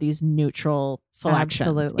well are these neutral selections.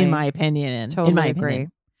 Absolutely. In my opinion.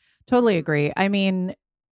 Totally agree. I mean,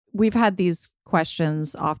 we've had these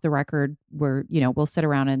questions off the record where, you know, we'll sit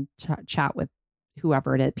around and chat with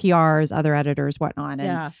whoever it is, PRs, other editors, whatnot.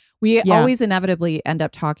 And we always inevitably end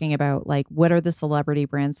up talking about like, what are the celebrity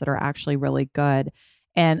brands that are actually really good?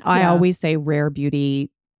 And I always say Rare Beauty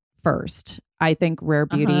first. I think Rare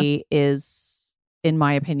Beauty is, in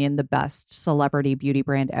my opinion, the best celebrity beauty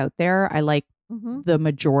brand out there. I like the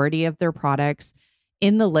majority of their products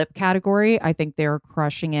in the lip category, I think they're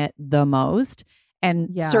crushing it the most. And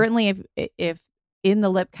certainly if in the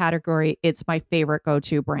lip category, it's my favorite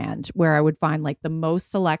go-to brand where I would find like the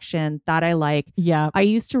most selection that I like. Yeah. I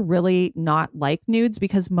used to really not like nudes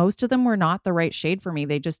because most of them were not the right shade for me.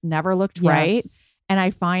 They just never looked right. And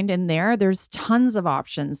I find in there's tons of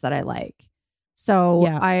options that I like. So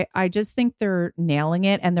I just think they're nailing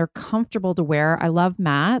it and they're comfortable to wear. I love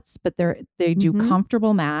mattes, but they do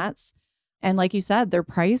comfortable mattes. And like you said, they're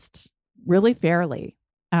priced really fairly.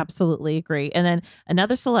 Absolutely agree. And then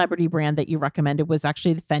another celebrity brand that you recommended was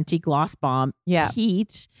actually the Fenty Gloss Bomb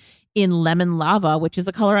Heat in Lemon Lava, which is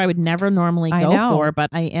a color I would never normally go for, but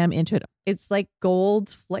I am into it. It's like gold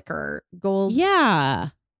flicker. Gold. Yeah.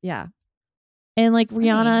 Yeah. And like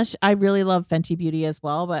Rihanna, I really love Fenty Beauty as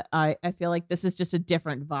well, but I feel like this is just a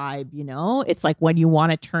different vibe, you know? It's like when you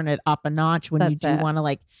want to turn it up a notch, when you do want to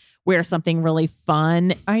like wear something really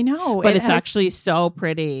fun. I know. But it's actually so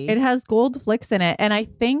pretty. It has gold flicks in it. And I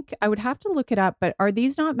think I would have to look it up, but are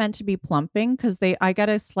these not meant to be plumping? Because I got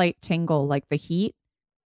a slight tingle, like the heat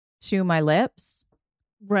to my lips.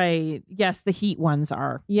 Right. Yes, the heat ones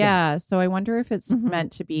are. Yeah. So I wonder if it's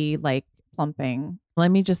meant to be like plumping.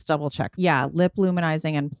 Let me just double check. Yeah. Lip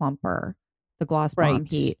luminizing and plumper, the Gloss Bomb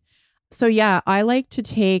Heat. So yeah, I like to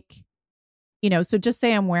take, so just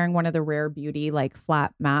say I'm wearing one of the Rare Beauty like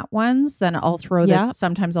flat matte ones, then I'll throw this.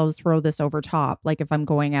 Sometimes I'll throw this over top, like if I'm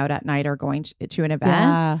going out at night or going to an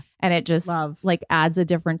event, and it just like adds a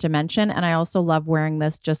different dimension. And I also love wearing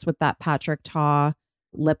this just with that Patrick Ta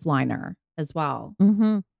lip liner as well.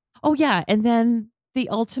 Mm-hmm. Oh yeah, and then the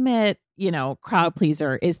ultimate, crowd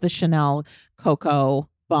pleaser is the Chanel Cocoa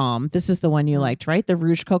Bomb. This is the one you liked, right? The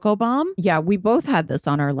Rouge Cocoa Bomb. Yeah, we both had this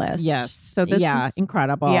on our list. Yes. So this is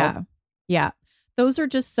incredible. Yeah. Yeah. Those are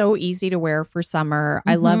just so easy to wear for summer.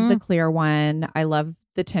 I love the clear one. I love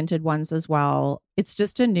the tinted ones as well. It's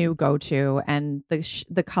just a new go-to. And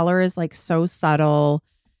the color is like so subtle.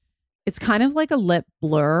 It's kind of like a lip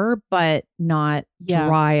blur, but not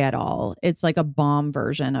dry at all. It's like a balm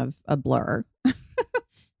version of a blur.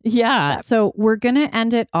 Yeah. So we're going to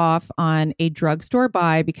end it off on a drugstore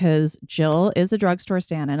buy because Jill is a drugstore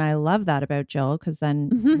stan. And I love that about Jill because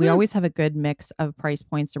then we always have a good mix of price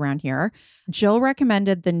points around here. Jill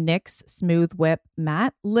recommended the NYX Smooth Whip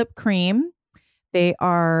Matte Lip Cream. They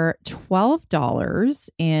are $12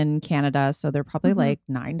 in Canada. So they're probably like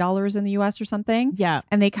 $9 in the US or something. Yeah.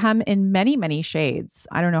 And they come in many, many shades.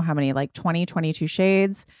 I don't know how many, like 20, 22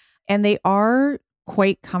 shades. And they are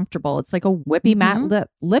quite comfortable. It's like a whippy matte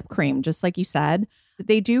lip cream, just like you said.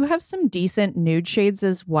 They do have some decent nude shades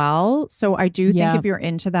as well. So I do think if you're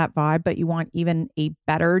into that vibe, but you want even a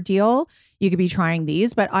better deal, you could be trying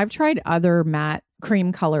these. But I've tried other matte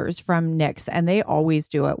cream colors from NYX and they always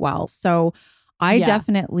do it well. So I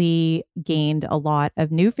definitely gained a lot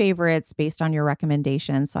of new favorites based on your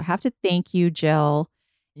recommendations. So I have to thank you, Jill.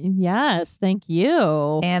 Yes, thank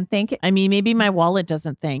you. And maybe my wallet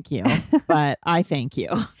doesn't thank you, but I thank you.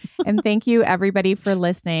 And thank you everybody for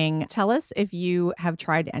listening. Tell us if you have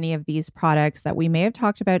tried any of these products that we may have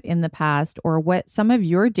talked about in the past or what some of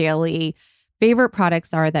your daily favorite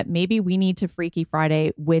products are that maybe we need to Freaky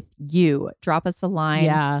Friday with you. Drop us a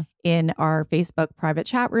line in our Facebook private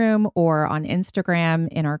chat room or on Instagram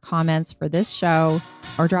in our comments for this show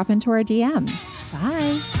or drop into our DMs.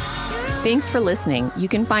 Bye. Thanks for listening. You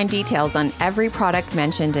can find details on every product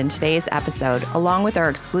mentioned in today's episode, along with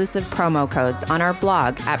our exclusive promo codes on our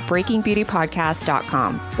blog at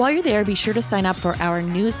breakingbeautypodcast.com. While you're there, be sure to sign up for our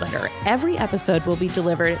newsletter. Every episode will be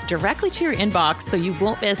delivered directly to your inbox, so you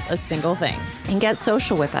won't miss a single thing. And get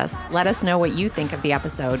social with us. Let us know what you think of the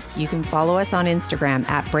episode. You can follow us on Instagram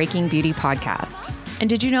at Breaking Beauty Podcast. And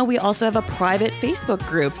did you know we also have a private Facebook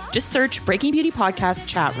group? Just search Breaking Beauty Podcast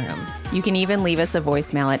Chat Room. You can even leave us a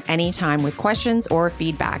voicemail at any time with questions or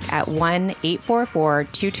feedback at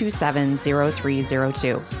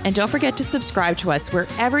 1-844-227-0302. And don't forget to subscribe to us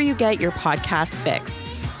wherever you get your podcast fix.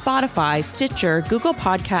 Spotify, Stitcher, Google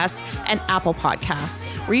Podcasts, and Apple Podcasts,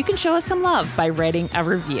 where you can show us some love by writing a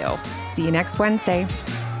review. See you next Wednesday.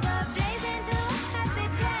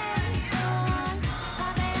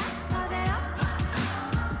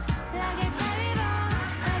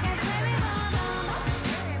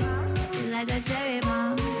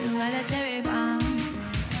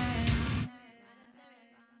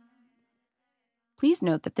 Please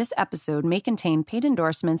note that this episode may contain paid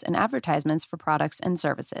endorsements and advertisements for products and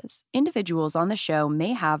services. Individuals on the show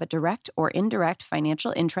may have a direct or indirect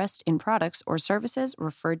financial interest in products or services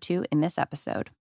referred to in this episode.